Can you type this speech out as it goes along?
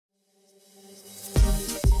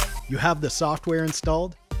You have the software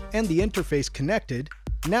installed and the interface connected.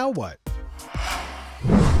 Now what?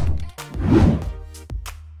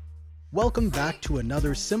 Welcome back to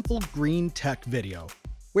another simple green tech video,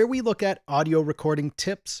 where we look at audio recording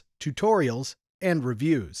tips, tutorials, and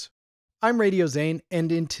reviews. I'm Radio Zane, and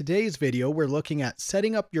in today's video we're looking at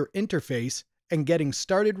setting up your interface and getting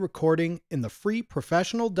started recording in the free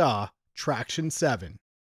professional DAW Tracktion 7.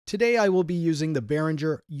 Today I will be using the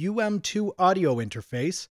Behringer UM2 audio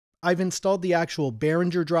interface. I've installed the actual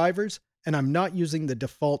Behringer drivers, and I'm not using the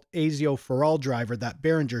default ASIO for All driver that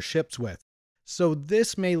Behringer ships with. So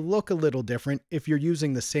this may look a little different if you're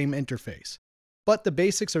using the same interface, but the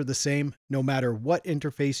basics are the same no matter what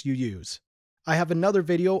interface you use. I have another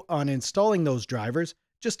video on installing those drivers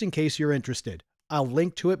just in case you're interested. I'll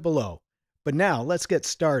link to it below. But now let's get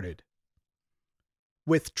started.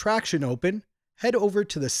 With Tracktion open, head over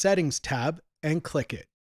to the Settings tab and click it.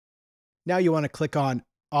 Now you want to click on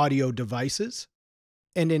Audio Devices,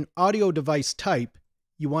 and in Audio Device Type,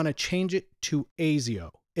 you want to change it to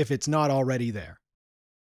ASIO if it's not already there.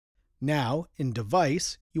 Now, in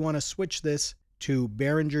Device, you want to switch this to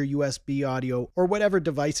Behringer USB audio or whatever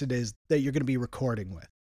device it is that you're going to be recording with.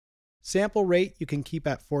 Sample rate you can keep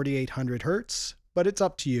at 4800 Hz, but it's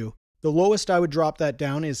up to you. The lowest I would drop that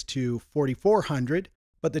down is to 4400,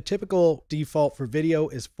 but the typical default for video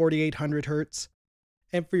is 4800 Hz.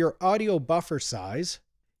 And for your audio buffer size,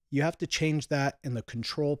 you have to change that in the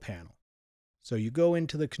control panel. So you go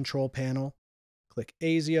into the control panel, click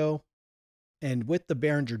ASIO, and with the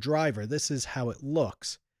Behringer driver, this is how it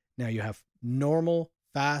looks. Now you have normal,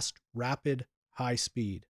 fast, rapid, high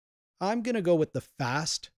speed. I'm going to go with the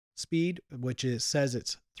fast speed, which says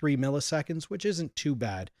it's 3 milliseconds, which isn't too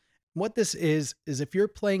bad. What this is if you're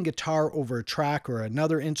playing guitar over a track or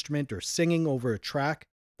another instrument or singing over a track,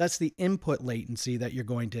 that's the input latency that you're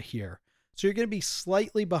going to hear. So you're going to be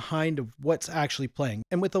slightly behind of what's actually playing.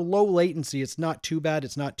 And with a low latency, it's not too bad.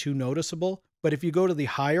 It's not too noticeable. But if you go to the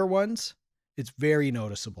higher ones, it's very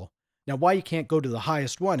noticeable. Now, why you can't go to the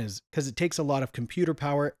highest one is because it takes a lot of computer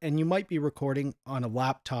power, and you might be recording on a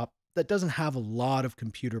laptop that doesn't have a lot of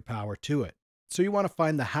computer power to it. So you want to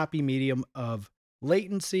find the happy medium of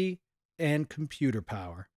latency and computer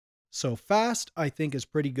power. So fast, I think, is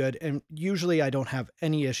pretty good, and usually I don't have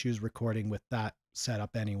any issues recording with that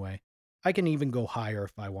setup anyway. I can even go higher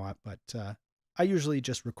if I want, but I usually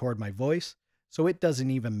just record my voice, so it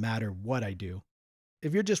doesn't even matter what I do.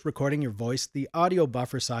 If you're just recording your voice, the audio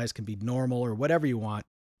buffer size can be normal or whatever you want,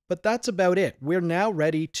 but that's about it. We're now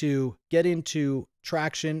ready to get into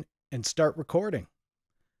Tracktion and start recording.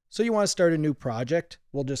 So you want to start a new project.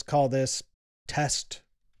 We'll just call this Test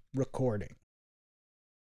Recording.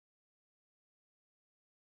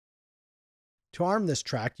 To arm this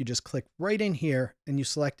track, you just click right in here and you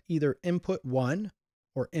select either Input 1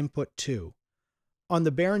 or Input 2. On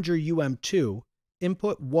the Behringer UM2,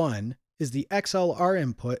 Input 1 is the XLR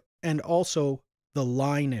input and also the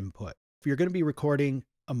line input. If you're going to be recording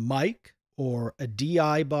a mic or a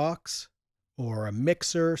DI box or a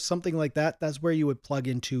mixer, something like that, that's where you would plug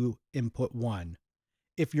into Input 1.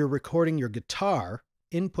 If you're recording your guitar,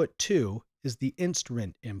 Input 2 is the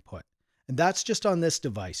instrument input. And that's just on this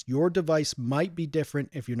device. Your device might be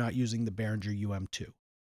different if you're not using the Behringer UM2.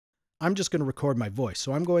 I'm just going to record my voice.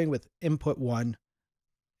 So I'm going with Input 1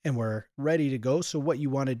 and we're ready to go. So what you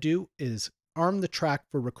want to do is arm the track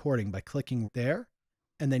for recording by clicking there.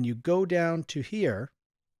 And then you go down to here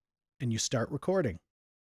and you start recording.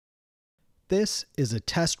 This is a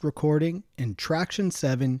test recording in Tracktion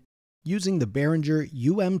 7 using the Behringer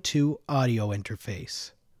UM2 audio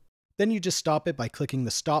interface. Then you just stop it by clicking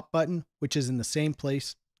the stop button, which is in the same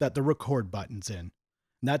place that the record button's in. And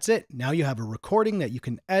that's it. Now you have a recording that you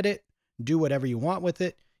can edit, do whatever you want with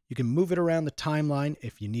it. You can move it around the timeline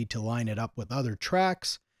if you need to line it up with other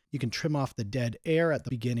tracks. You can trim off the dead air at the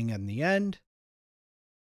beginning and the end.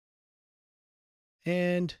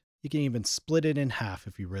 And you can even split it in half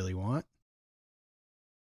if you really want.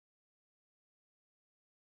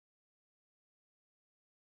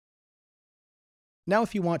 Now,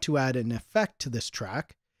 if you want to add an effect to this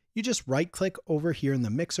track, you just right-click over here in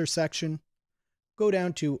the mixer section, go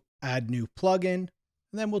down to Add New Plugin, and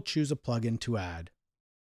then we'll choose a plugin to add.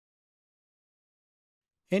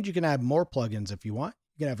 And you can add more plugins if you want.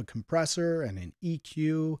 You can have a compressor and an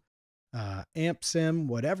EQ, amp sim,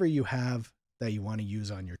 whatever you have that you want to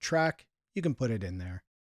use on your track, you can put it in there.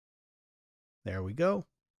 There we go.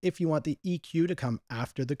 If you want the EQ to come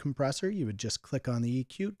after the compressor, you would just click on the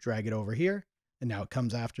EQ, drag it over here, and now it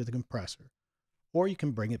comes after the compressor. Or you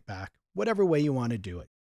can bring it back, whatever way you want to do it.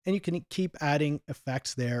 And you can keep adding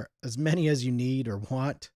effects there, as many as you need or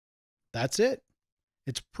want. That's it.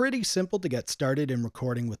 It's pretty simple to get started in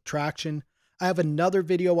recording with Tracktion. I have another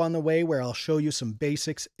video on the way where I'll show you some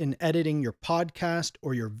basics in editing your podcast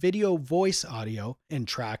or your video voice audio in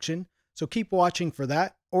Tracktion, so keep watching for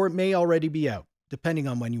that, or it may already be out, depending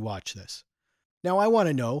on when you watch this. Now I want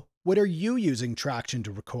to know, what are you using Tracktion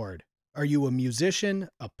to record? Are you a musician,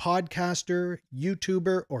 a podcaster,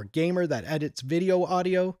 YouTuber, or gamer that edits video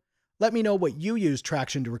audio? Let me know what you use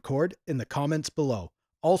Tracktion to record in the comments below.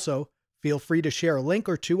 Also, feel free to share a link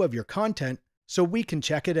or two of your content so we can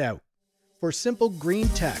check it out. For Simple Green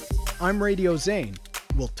Tech, I'm Radio Zane.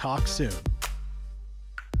 We'll talk soon.